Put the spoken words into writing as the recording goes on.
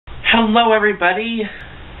Hello everybody!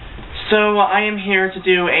 So I am here to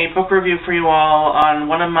do a book review for you all on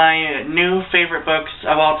one of my new favorite books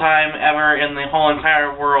of all time ever in the whole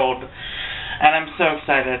entire world. And I'm so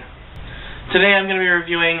excited. Today I'm going to be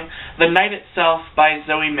reviewing The Night Itself by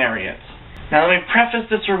Zoe Marriott. Now let me preface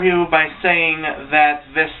this review by saying that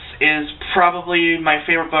this is probably my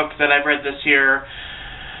favorite book that I've read this year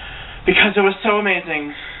because it was so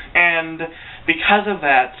amazing, and because of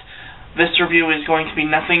that, this review is going to be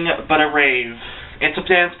nothing but a rave. It's a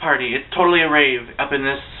dance party. It's totally a rave up in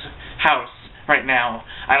this house right now.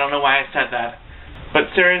 I don't know why I said that.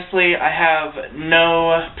 But seriously, I have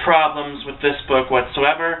no problems with this book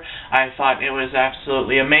whatsoever. I thought it was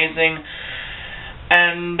absolutely amazing,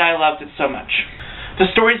 and I loved it so much.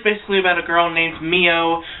 The story is basically about a girl named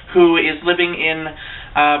Mio who is living in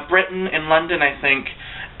Britain, in London, I think,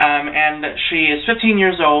 and she is 15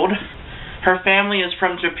 years old. Her family is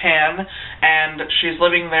from Japan, and she's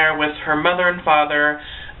living there with her mother and father,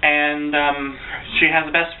 and she has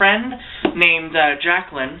a best friend named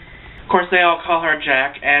Jacqueline. Of course, they all call her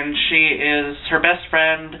Jack, and she is her best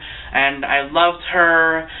friend, and I loved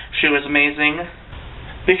her. She was amazing.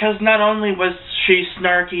 Because not only was she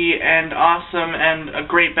snarky and awesome and a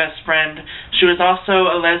great best friend, she was also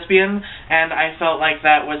a lesbian, and I felt like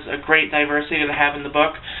that was a great diversity to have in the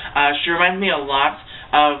book. She reminded me a lot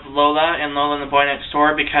of Lola in Lola and the Boy Next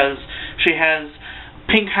Door, because she has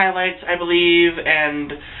pink highlights, I believe,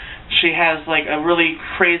 and she has like a really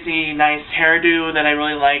crazy nice hairdo that I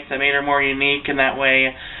really liked that made her more unique in that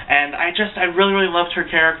way. And I really loved her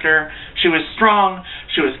character. She was strong,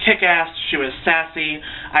 she was kick-ass, she was sassy.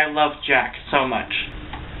 I loved Jack so much.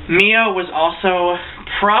 Mio was also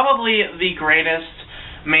probably the greatest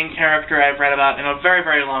main character I've read about in a very,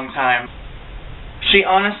 very long time. She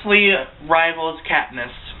honestly rivals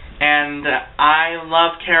Katniss, and I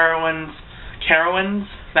love heroines.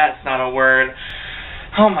 That's not a word.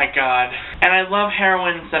 Oh my god. And I love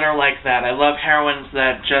heroines that are like that. I love heroines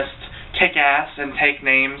that just kick ass and take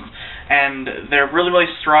names, and they're really,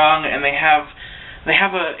 really strong, and they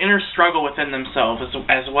have an inner struggle within themselves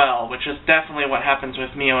as well, which is definitely what happens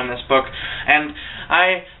with Mio in this book. And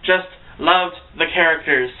I just loved the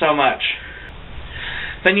characters so much.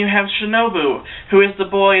 Then you have Shinobu, who is the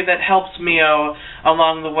boy that helps Mio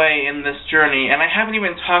along the way in this journey. And I haven't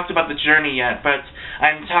even talked about the journey yet, but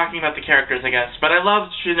I'm talking about the characters, I guess. But I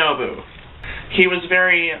loved Shinobu. He was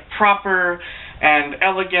very proper and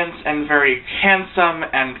elegant and very handsome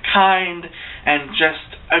and kind and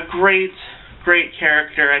just a great, great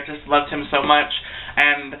character. I just loved him so much.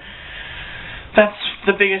 And that's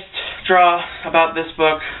the biggest draw about this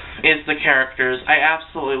book, is the characters. I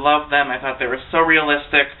absolutely loved them. I thought they were so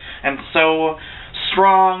realistic and so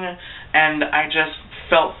strong, and I just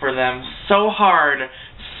felt for them so hard.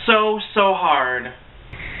 So hard.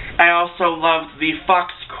 I also loved the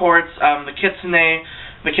Fox courts, the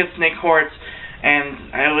Kitsune courts, and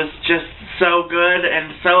it was just so good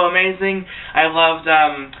and so amazing. I loved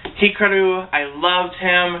Hikaru. I loved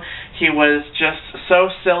him. He was just so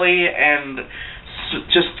silly and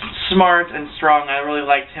just smart and strong. I really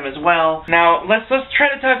liked him as well. Now, let's try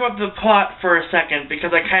to talk about the plot for a second,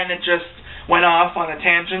 because I kind of just went off on a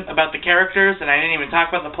tangent about the characters, and I didn't even talk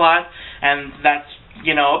about the plot, and that's,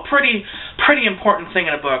 you know, a pretty important thing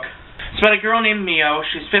in a book. It's about a girl named Mio.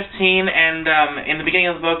 She's 15, and in the beginning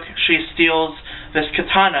of the book, she steals this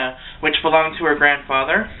katana, which belonged to her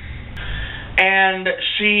grandfather, and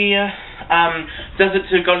she does it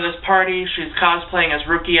to go to this party. She's cosplaying as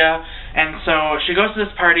Rukia, and so she goes to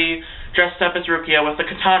this party dressed up as Rukia with a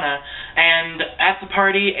katana, and at the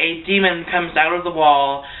party a demon comes out of the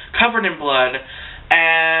wall covered in blood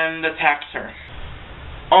and attacks her.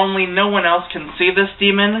 Only no one else can see this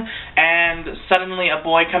demon, and suddenly a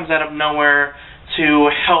boy comes out of nowhere to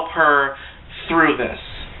help her through this.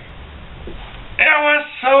 It was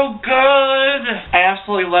so good! I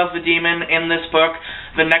absolutely love the demon in this book.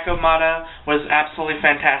 The Nekomata was absolutely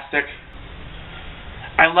fantastic.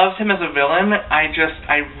 I loved him as a villain. I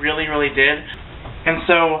really, really did. And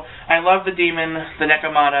so, I love the demon, the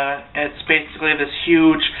Nekomata. It's basically this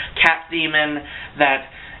huge cat demon that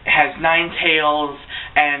has 9 tails,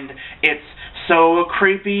 and it's so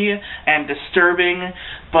creepy and disturbing,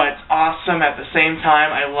 but awesome at the same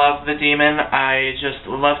time. I love the demon. I just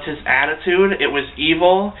loved his attitude. It was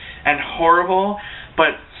evil and horrible,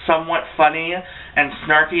 but somewhat funny and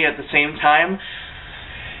snarky at the same time.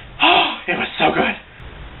 Oh, it was so good.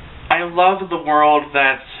 I loved the world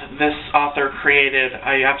that this author created.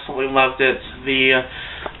 I absolutely loved it. The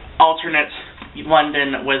alternate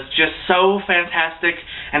London was just so fantastic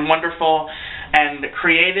and wonderful and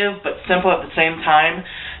creative, but simple at the same time.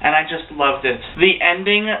 and I just loved it. The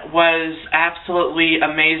ending was absolutely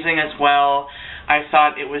amazing as well. I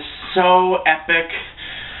thought it was so epic,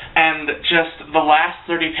 and just the last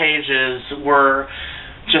 30 pages were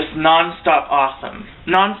just non-stop awesome.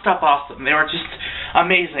 Non-stop awesome. They were just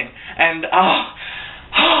amazing. And,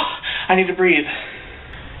 I need to breathe.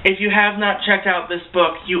 If you have not checked out this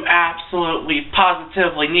book, you absolutely,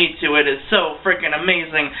 positively need to. It is so freaking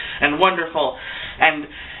amazing and wonderful. And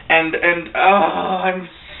I'm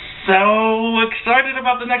so excited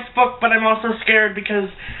about the next book, but I'm also scared because,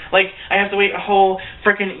 like, I have to wait a whole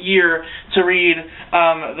freaking year to read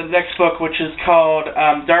the next book, which is called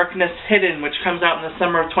Darkness Hidden, which comes out in the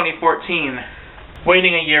summer of 2014.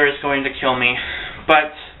 Waiting a year is going to kill me,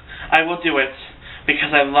 but I will do it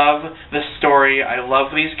because I love this story, I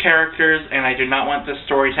love these characters, and I do not want this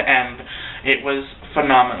story to end. It was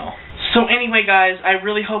phenomenal. So anyway, guys, I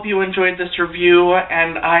really hope you enjoyed this review,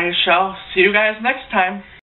 and I shall see you guys next time.